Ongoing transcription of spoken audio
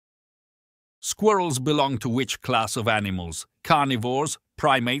Squirrels belong to which class of animals? Carnivores,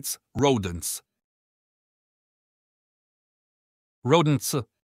 primates, rodents? Rodents.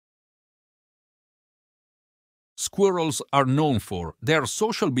 Squirrels are known for their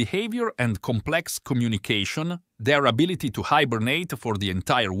social behavior and complex communication, their ability to hibernate for the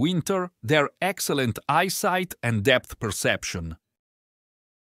entire winter, their excellent eyesight and depth perception.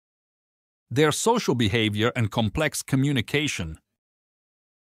 Their social behavior and complex communication.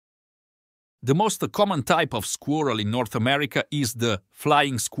 The most common type of squirrel in North America is the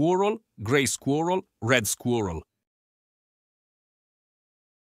flying squirrel, gray squirrel, red squirrel.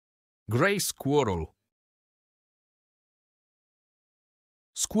 Gray squirrel.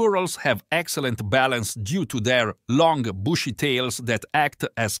 Squirrels have excellent balance due to their long, bushy tails that act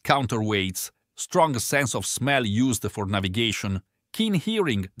as counterweights, strong sense of smell used for navigation, keen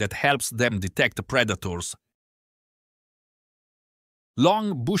hearing that helps them detect predators.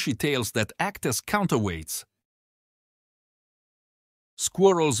 Long, bushy tails that act as counterweights.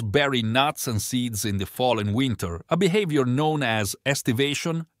 Squirrels bury nuts and seeds in the fall and winter, a behavior known as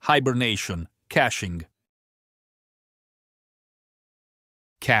estivation, hibernation, caching.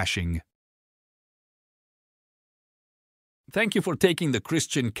 Caching. Thank you for taking the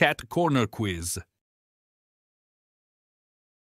Christian Cat Corner quiz.